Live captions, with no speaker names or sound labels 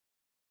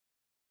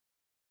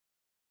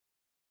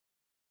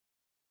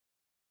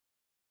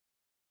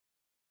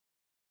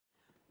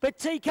But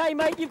TK,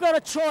 mate, you've got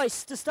a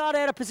choice to start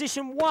out of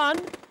position 1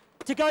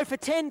 to go for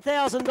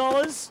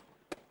 $10,000,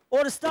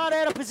 or to start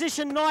out of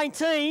position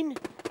 19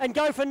 and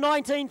go for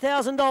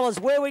 $19,000.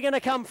 Where are we going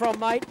to come from,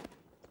 mate?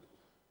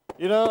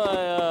 You know,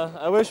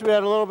 I wish we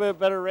had a little bit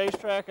better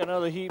racetrack. I know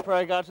the heat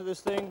probably got to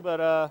this thing,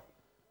 but I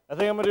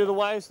think I'm going to do the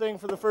wise thing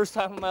for the first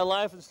time in my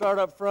life and start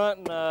up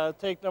front and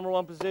take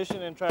 #1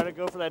 position and try to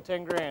go for that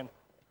 10 grand.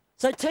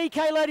 So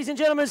TK, ladies and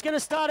gentlemen, is going to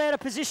start out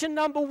of position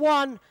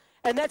 #1,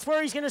 and that's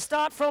where he's going to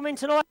start from in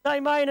tonight's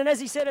main. And as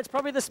he said, it's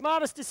probably the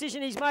smartest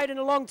decision he's made in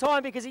a long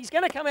time, because he's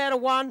going to come out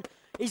of 1.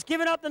 He's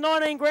given up the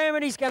 19 grand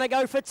and he's going to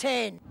go for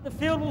 10. The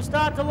field will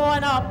start to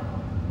line up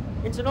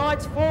in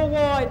tonight's 4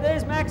 wide.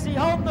 There's Maxie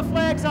holding the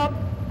flags up.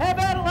 How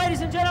about it,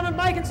 ladies and gentlemen,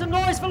 making some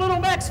noise for little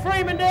Max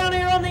Freeman down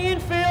here on the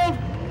infield.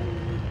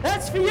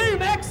 That's for you,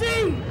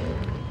 Maxie.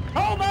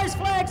 Hold those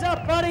flags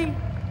up, buddy.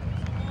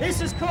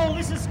 This is cool.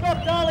 This is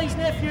Scott Darley's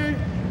nephew.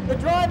 The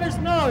drivers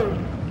know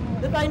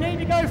that they need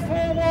to go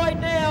 4 wide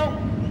now,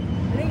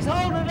 and he's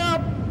holding it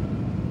up.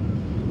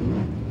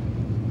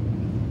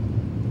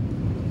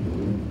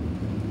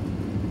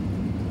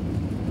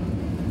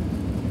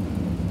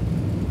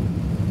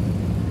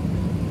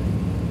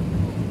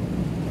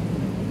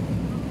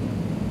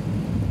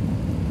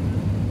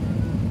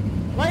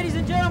 Ladies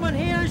and gentlemen,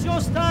 here is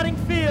your starting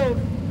field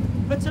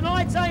for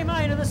tonight's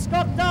A-Main of the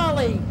Scott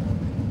Darley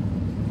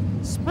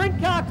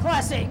Sprint Car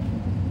Classic.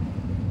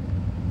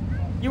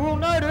 You will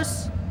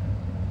notice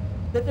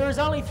that there is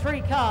only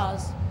 3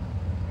 cars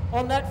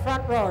on that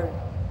front row.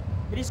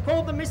 It is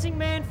called the Missing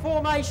Man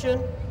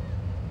Formation,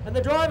 and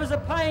the drivers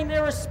are paying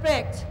their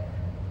respect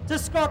to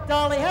Scott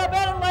Darley. How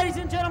about it, ladies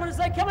and gentlemen, as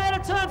they come out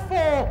of turn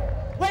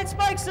 4, let's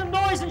make some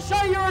noise and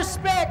show your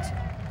respect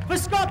for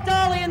Scott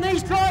Darley and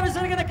these drivers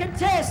that are going to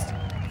contest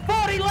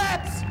 40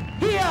 laps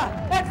here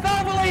at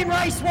Valvoline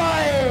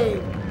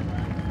Raceway.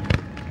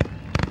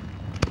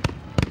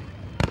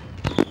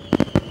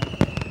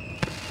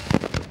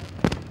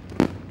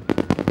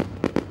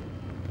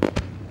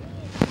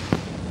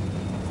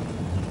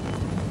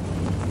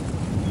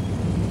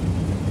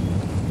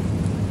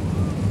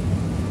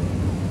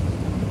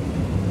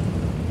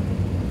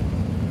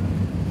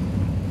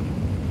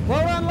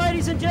 Well done,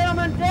 ladies and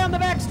gentlemen. Down the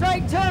back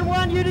straight, turn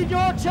 1, you did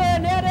your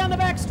turn. Now down the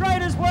back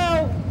straight as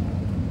well.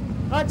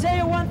 I tell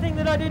you, one thing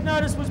that I did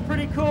notice was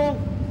pretty cool.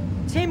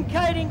 Tim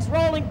Kading's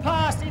rolling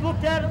past. He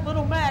looked out at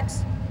little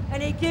Max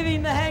and he gave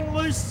him the hang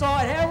loose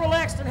side. How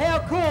relaxed and how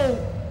cool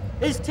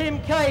is Tim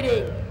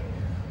Kading?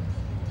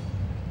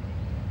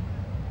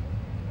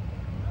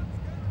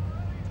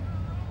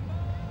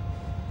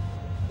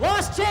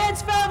 Last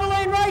chance,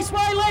 Valvoline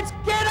Raceway. Let's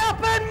get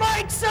up and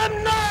make some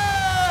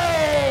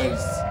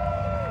noise!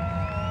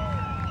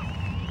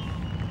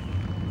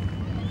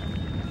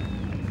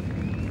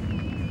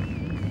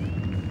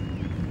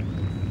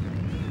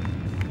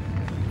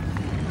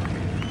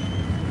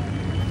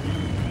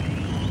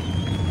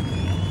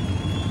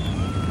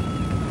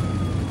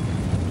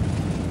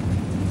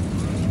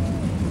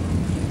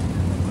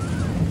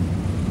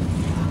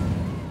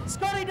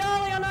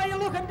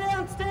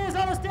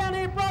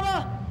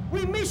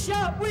 We miss you,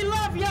 we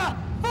love you.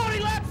 40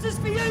 laps is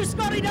for you,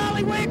 Scotty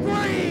Darley, we're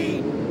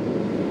green.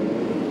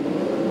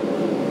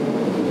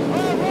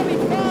 Oh, Robbie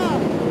Farr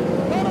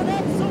got an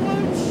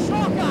absolute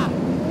shocker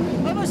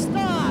of a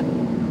start.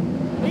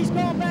 He's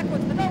gone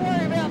backwards, but don't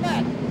worry about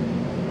that.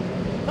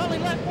 Only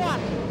lap 1.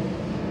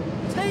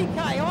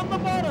 TK on the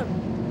bottom.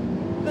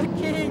 The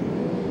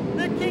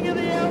king of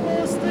the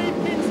outlaws, Steve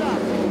Kinser,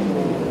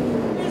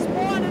 is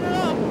winding it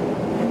up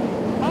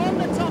on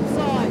the top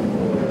side.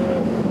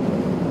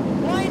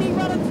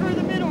 Running through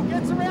the middle,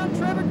 gets around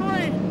Trevor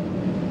Green.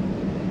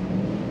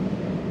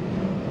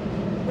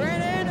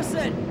 Grant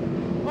Anderson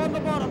on the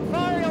bottom,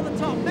 Farry on the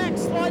top,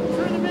 Max sliding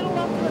through the middle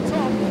up to the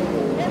top,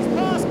 gets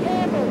past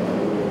Campbell.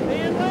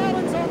 Ian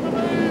Loudon's on the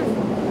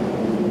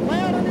move.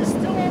 Loudon is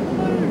still on the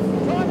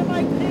move, trying to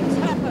make things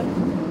happen.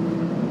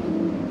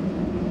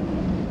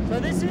 So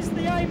this is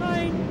the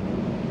A-Main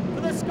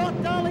for the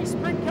Scott Darley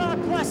Sprint Car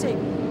Classic.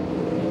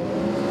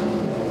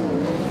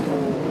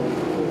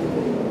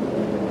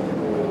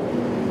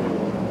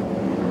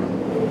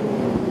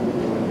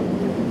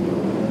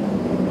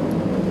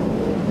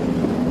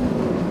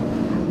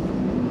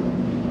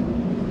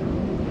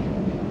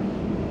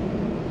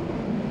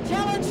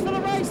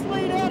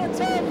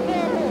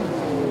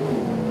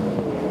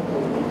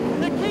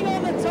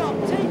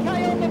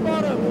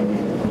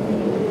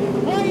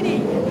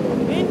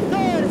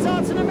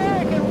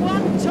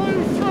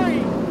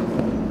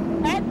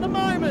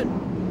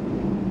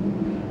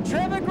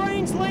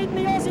 Leading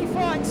the Aussie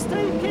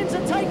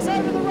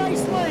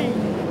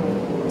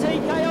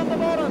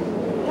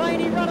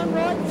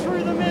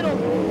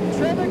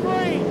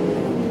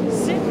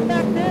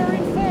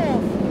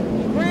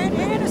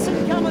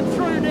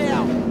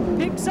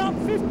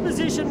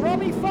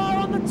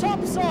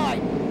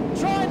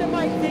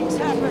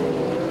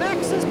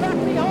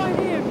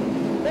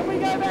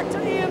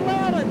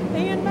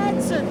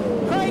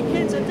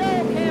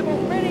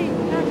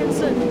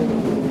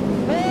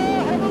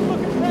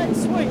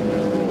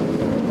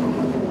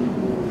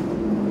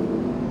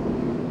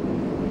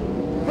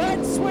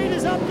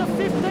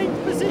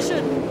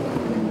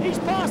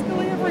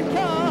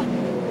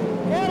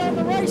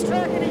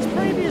racetrack in his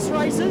previous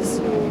races,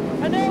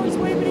 and now he's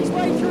weaving his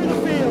way through the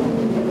field.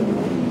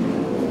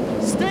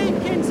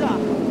 Steve Kinzer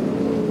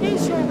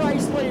is your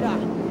race leader.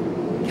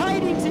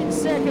 Kading's in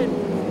second.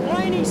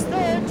 Blaney's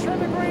third.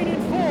 Trevor Green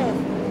in fourth.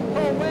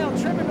 Oh wow,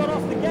 Trevor got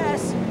off the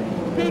gas.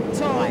 Big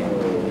time.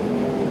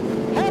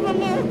 Have a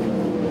look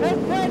at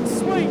Brad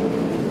Sweet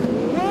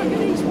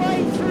working his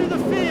way through the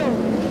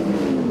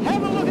field.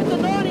 Have a look at the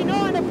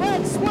 99 of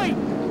Brad Sweet.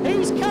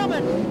 He's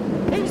coming.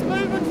 He's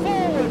moving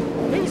forward.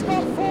 He's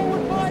got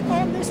forward might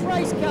on this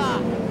race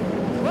car.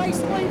 Race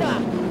leader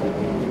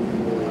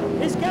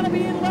is going to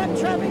be in lap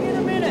traffic in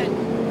a minute.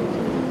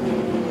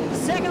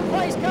 Second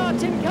place car,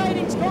 Tim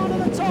Kading's gone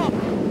to the top.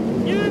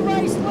 New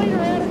race leader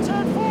out of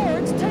turn 4,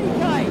 it's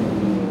TK.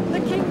 The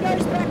King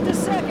goes back to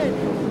second.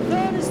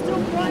 Third is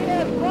still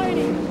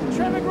Blaney.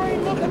 Trevor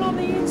Green looking on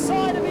the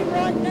inside of him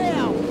right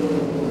now.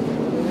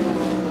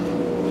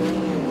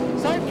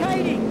 So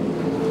Kading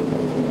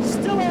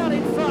still out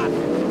in front.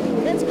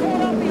 Gets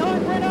caught up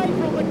behind Brett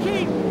April, the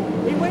King.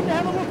 He went to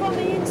have a look on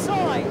the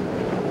inside.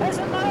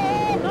 Hasn't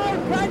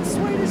no, Brad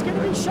Sweet is going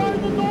to be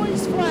shown the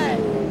noise flag.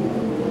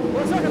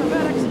 Well, it's not going to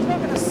matter because he's not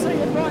going to see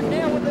it right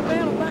now with the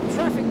amount of lap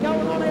traffic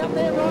going on out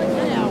there right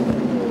now.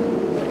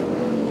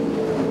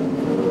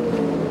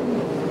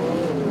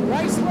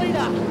 Race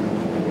leader.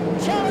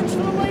 Challenge for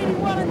the lead in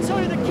 1 and 2.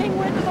 The King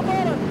went to the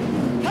bottom.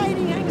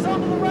 Kading hangs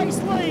on to the race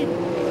lead.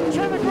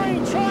 Trevor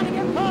Green trying to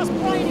get past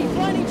Blaney.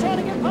 Blaney trying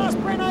to get past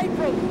Brent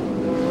April.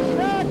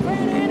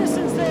 Grant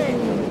Anderson's there.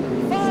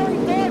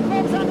 Firing dive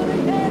bombs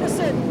underneath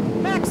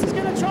Anderson. Max is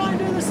going to try and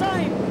do the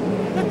same.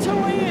 The two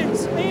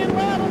Ians, Ian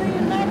Loudon and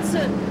Ian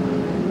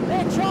Madison,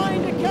 they're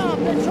trying to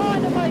come. They're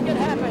trying to make it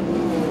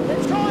happen.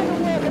 They're trying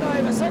to work it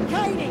over. So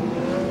Kading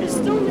is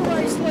still your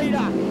race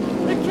leader.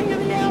 The King of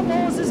the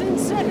Outlaws is in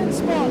second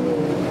spot.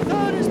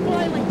 Third is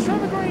Blaney.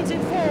 Trevor Green's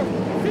in fourth.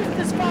 Fifth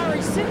is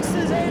Furry. Sixth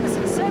is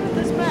Anderson. Seventh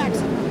is Max.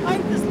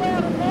 Eighth is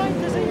Loudon.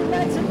 Ninth is Ian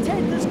Madison.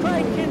 10th is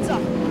Craig Kinzer.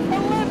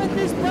 11th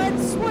is Brad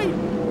Sweet.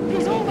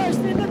 He's almost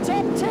in the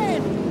top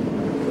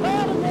 10.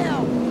 Loudon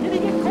now. Did he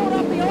get caught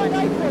up behind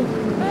April?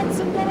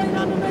 Madison got in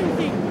underneath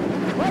him.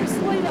 Race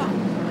leader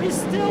is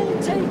still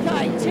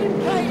TK, Tim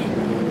Kading.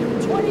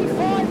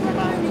 25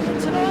 remaining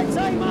in tonight's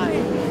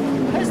A-Main.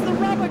 Has the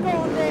rubber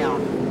gone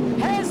down?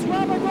 Has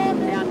rubber gone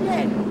down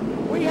yet?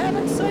 We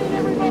haven't seen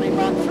everybody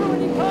run through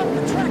any part of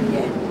the track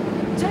yet.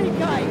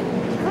 TK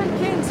from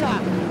Kinzer,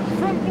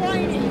 from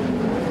Blaney.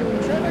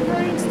 Trevor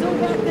Green still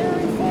back there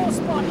in 4th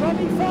spot.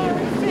 Robbie Farr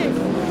in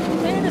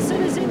 5th.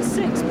 Anderson is in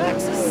 6th.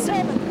 Max is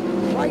 7th.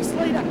 Race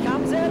leader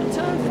comes out of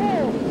turn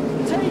 4.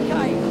 TK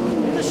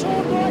in the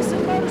Sean Dyson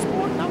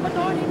Motorsport number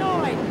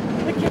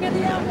 99. The King of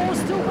the Outlaws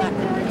still back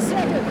there in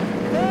 2nd.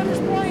 Third is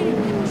Blaney.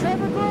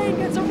 Trevor Green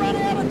gets a run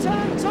out of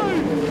turn 2.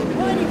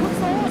 Blaney puts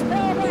the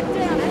horsepower back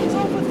down, hangs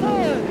on for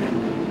 3rd.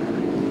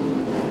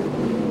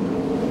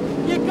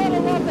 You've got to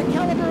love the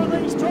calibre of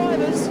these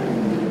drivers.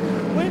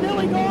 We're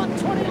nearly gone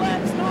 20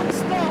 laps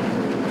non-stop.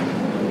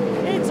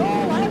 It's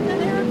all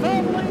happening here at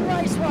Valvoline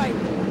Raceway.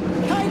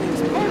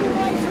 Kading's pulled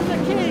away from the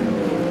King.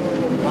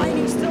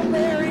 Blaney's still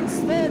there in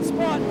 3rd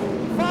spot.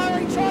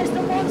 Farley tries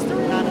to monster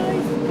in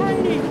underneath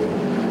Greeny.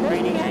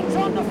 Greeny hangs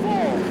on to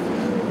 4th.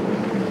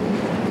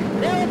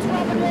 Now it's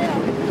rubber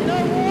down. You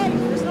know why?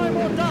 There's no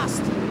more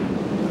dust.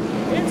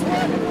 It's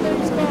working for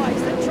these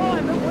guys. They're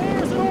trying, but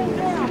where is it all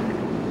down?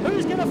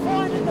 Who's going to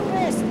find it the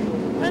best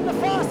and the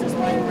fastest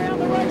way around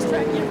the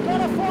racetrack? You've got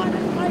to find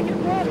it and make it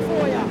work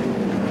for you.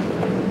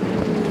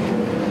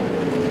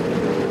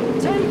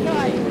 TK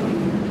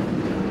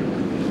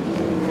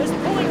is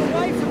pulling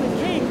away from the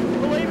King,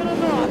 believe it or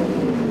not.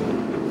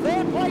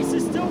 3rd place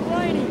is still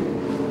Blaney.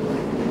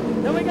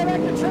 Then we go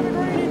back to Trevor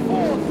Green in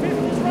 4th.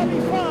 5th is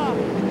Robbie Farr.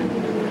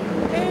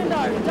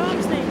 Ando,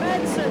 Dumsney,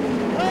 Madsen,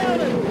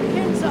 Loudon,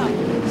 Kinzer,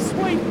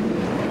 Sweet.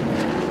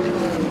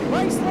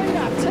 Race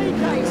leader,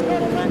 TK's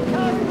got a lap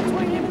car in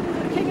between him and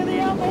the King of the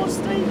Outlaws,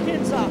 Steve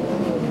Kinzer.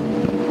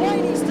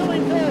 Blaney's still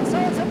in 3rd, so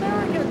it's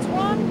Americans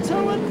 1,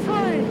 2 and 3.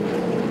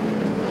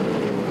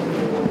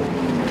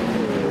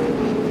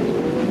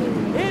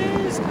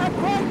 A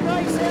great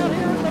race out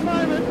here at the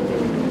moment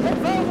at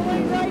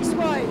Valvoline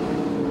Raceway.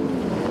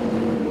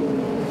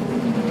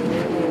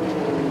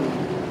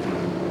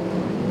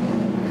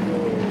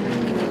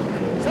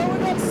 So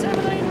we've got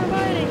 17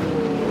 remaining.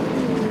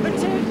 But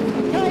Tim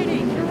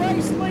Kading, the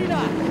race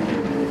leader,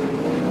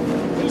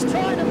 he's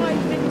trying to make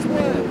things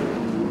work.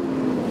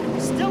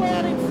 Still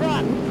out in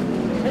front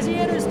as he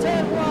enters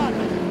turn 1.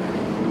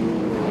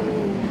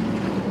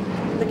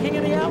 The King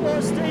of the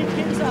Outlaws, Steve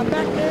Kinzer,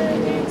 back there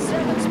in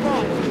 2nd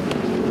spot.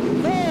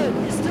 3rd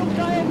is still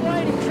Dale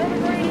Blaney. Trevor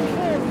Green in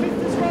 4th.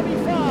 5th is Robbie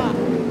Farr.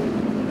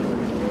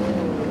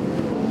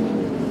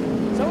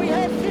 So we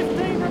have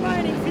 15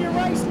 remaining for your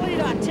race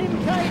leader, Tim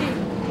Kading.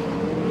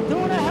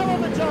 Doing a hell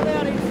of a job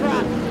out in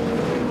front.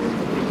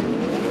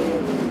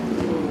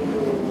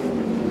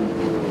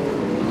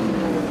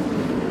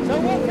 So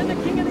what can the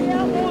King of the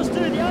Outlaws do?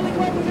 The only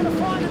way we're going to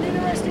find an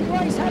interesting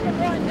race happen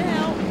right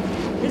now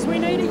is we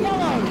need a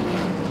yellow.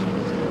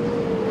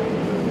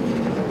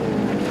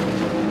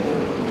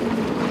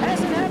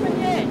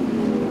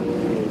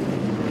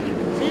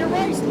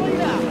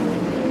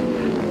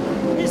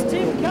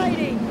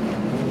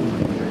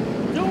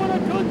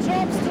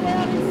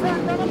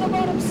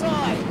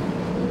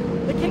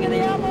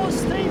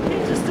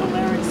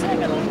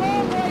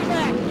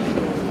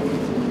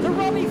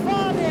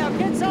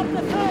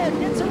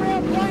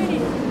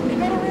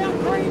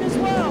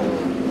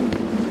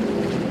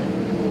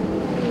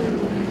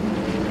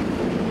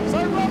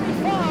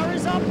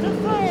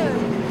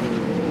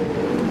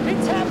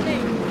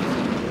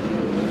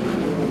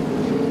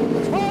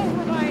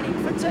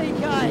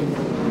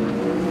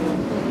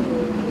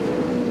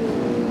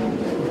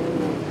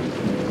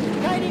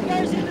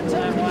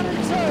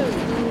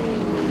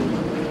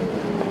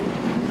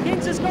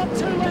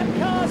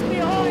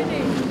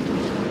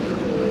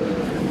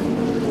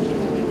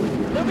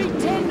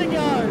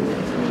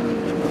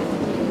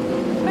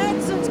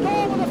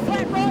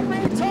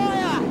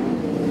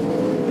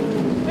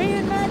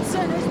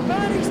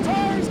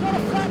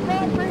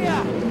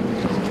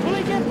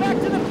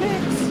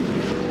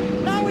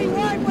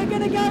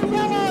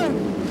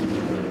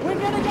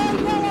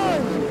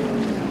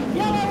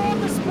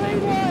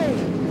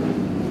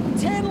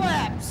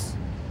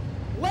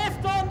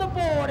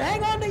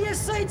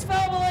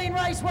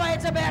 Raceway,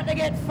 it's about to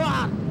get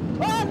fun.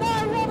 Oh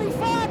no, Robbie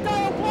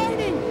Fardale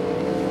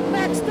bleeding.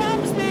 Max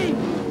Dumsby.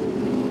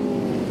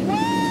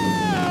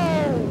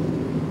 Wow!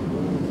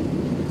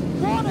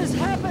 What has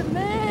happened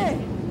there?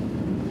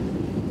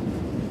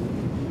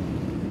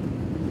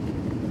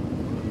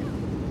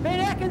 Ben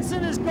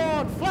Atkinson has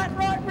gone. Flat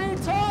right rear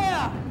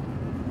tyre.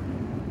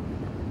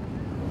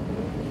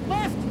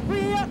 Left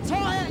rear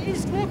tyre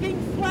is looking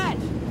flat.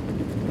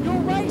 Your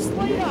race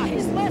leader,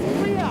 his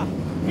left rear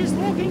is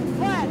looking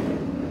flat.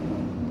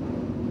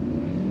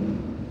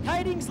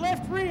 Kading's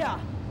left rear.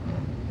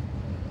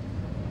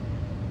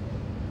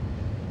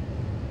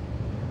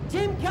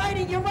 Tim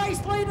Kading, your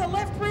race leader,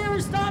 left rear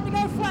is starting to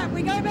go flat.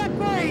 We go back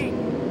green.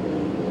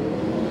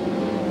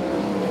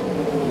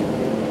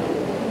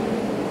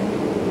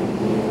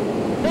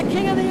 The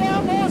King of the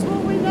Outlaws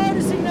will be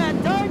noticing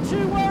that. Don't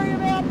you worry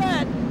about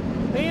that.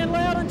 Ian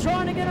Loudon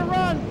trying to get a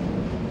run.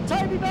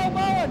 Toby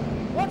Balboa,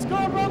 what's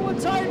gone wrong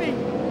with Toby?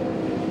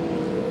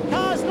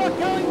 Car's not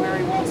going where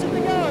he wants it to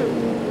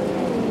go.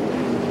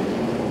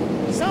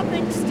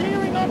 Something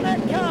steering on that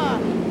car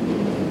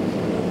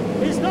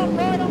is not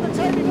right on the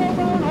Toby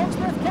Balboa and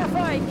Hawksworth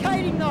Cafe.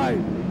 Kading, though,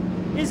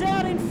 is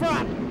out in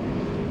front.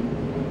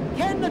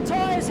 Can the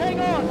tyres hang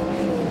on?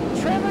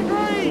 Trevor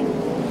Green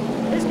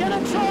is going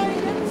to try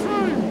and get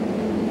through.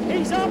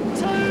 He's up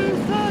to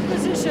third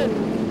position.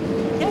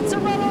 Gets a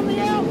run on the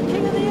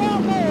King of the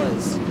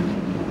Outlaws.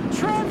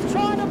 Trev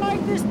trying to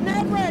make this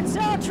Nadrad.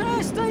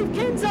 Sour Steve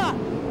Kinzer.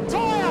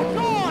 Tyre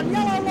gone.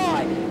 Yellow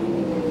light.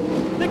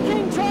 The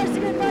King tries to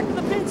get back to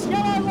the pits.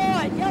 Yellow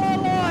light.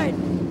 Yellow light.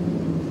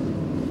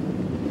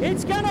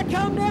 It's going to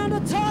come down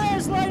to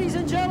tyres, ladies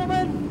and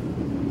gentlemen.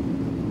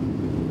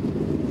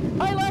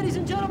 Hey, ladies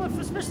and gentlemen,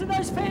 especially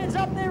those fans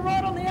up there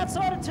right on the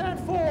outside of turn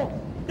 4.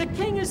 The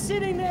King is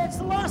sitting there. It's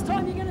the last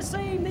time you're going to see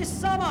him this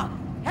summer.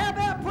 How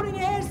about putting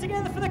your hands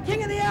together for the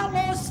King of the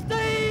Outlaws,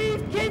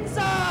 Steve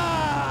Kinzer?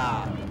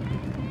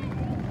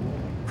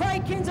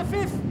 Craig Kinzer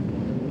 5th.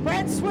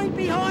 Brad Sweet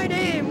behind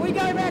him. We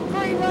go back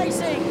green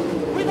racing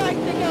with 8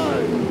 to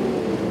go.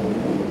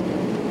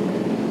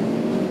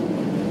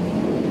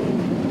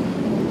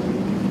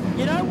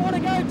 You don't want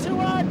to go too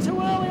hard too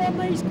early on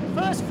these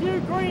first few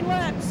green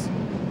laps.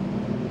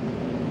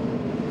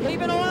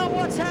 Keep an eye on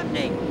what's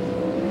happening.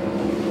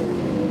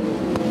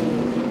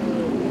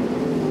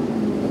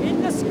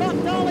 In the Scott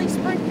Darley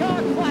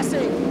Sprintcar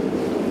Classic.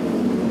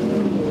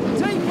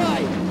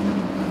 TK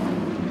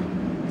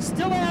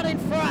still out in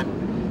front.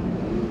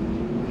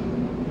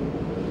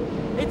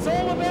 It's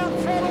all about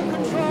throttle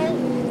control.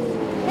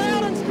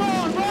 Loudon's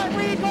gone, right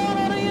rear gone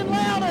on Ian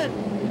Loudon.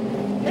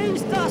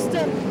 He's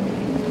dusted.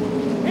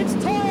 It's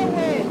tyre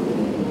wear.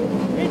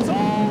 It's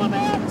all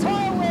about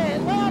tyre wear.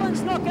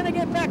 Loudon's not going to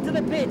get back to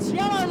the pits.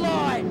 Yellow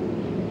line.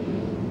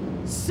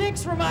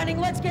 6 remaining.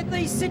 Let's get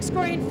these 6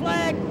 green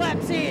flag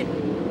laps in.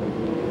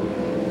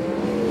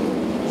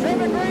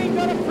 Trevor Green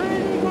got a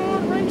pretty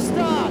good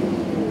restart.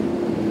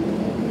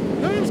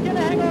 Who's going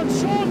to hang on?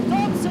 Sean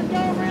Dobson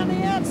going around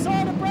the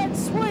outside of Brad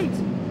Sweet.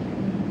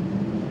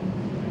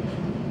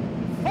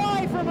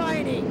 5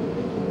 remaining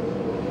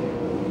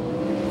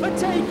for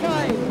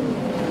TK.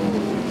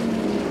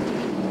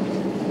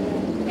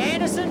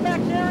 Anderson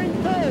back there in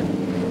 3rd.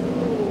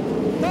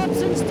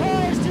 Dobson's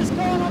tyre's just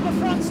gone on the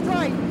front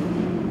straight.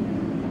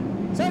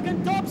 So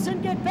can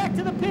Dobson get back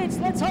to the pits?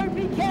 Let's hope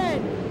he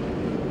can.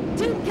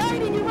 Tim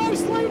Kading, your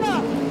race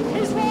leader.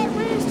 His right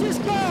rear's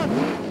just gone.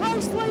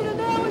 Race leader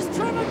now is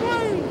Trevor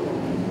Green.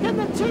 Can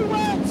the 2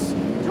 laps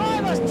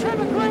drivers,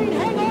 Trevor Green,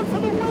 hang on for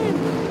the win?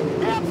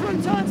 Down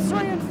through turns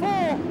 3 and 4.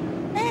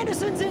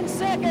 Anderson's in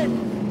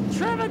 2nd.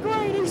 Trevor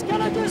Green, he's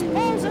going to just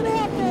pulls it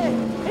out there.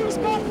 He's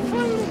got 3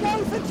 to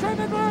go for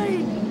Trevor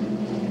Green.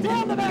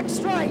 Down the back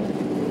straight.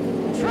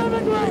 Trevor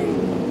Green.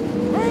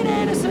 Green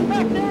Anderson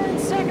back there in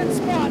 2nd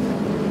spot.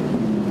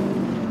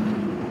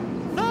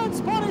 3rd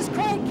spot is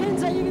Craig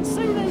Kinzer. You can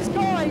see these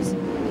guys.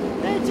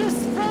 They're just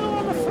throttle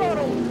on the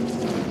throttle.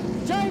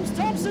 James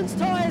Thompson's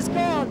tyre's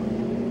gone.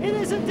 It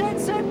is a dead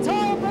set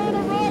tyre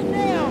burner right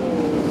now.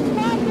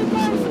 Martin to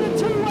go for the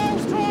 2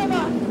 Wales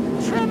driver.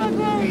 Trevor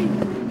Green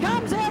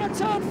comes out of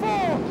turn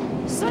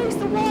 4. Sees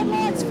the white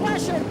lights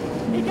flashing.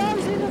 He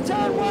goes into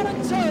turn 1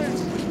 and 2.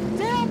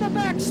 Down the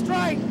back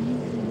straight.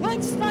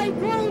 Let's stay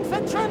green for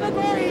Trevor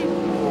Green.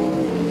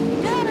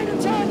 Down into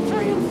turn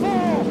 3 and 4.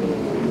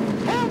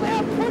 How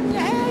about putting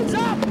your hands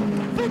up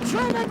for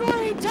Trevor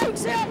Green?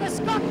 Takes out the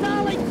Scott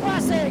Darley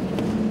Classic.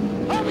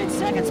 Home in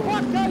 2nd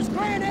spot goes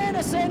Grant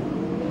Anderson.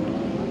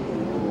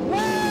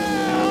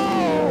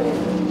 Wow!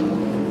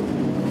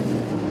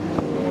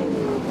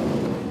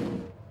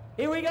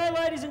 Here we go,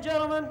 ladies and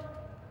gentlemen.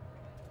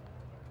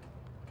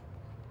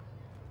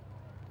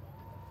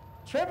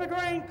 Trevor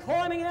Green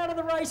climbing out of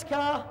the race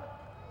car.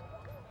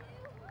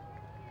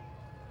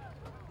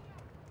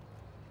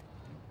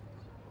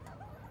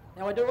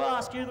 Now I do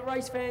ask you, the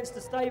race fans,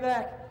 to stay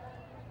back.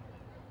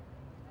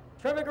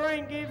 Trevor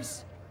Green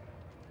gives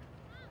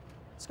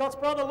Scott's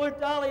brother Luke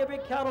Darley a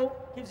big cuddle,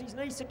 gives his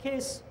niece a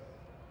kiss.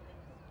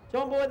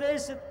 John Boy,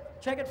 there's the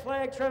checkered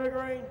flag, Trevor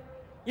Green.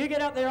 You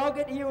get up there, I'll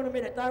get to you in a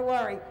minute, don't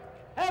worry.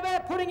 How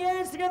about putting your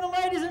hands together,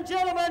 ladies and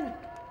gentlemen,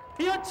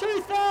 for your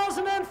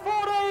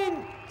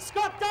 2014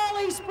 Scott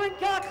Darley Sprint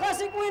Car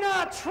Classic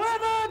winner,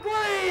 Trevor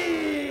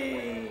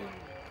Green!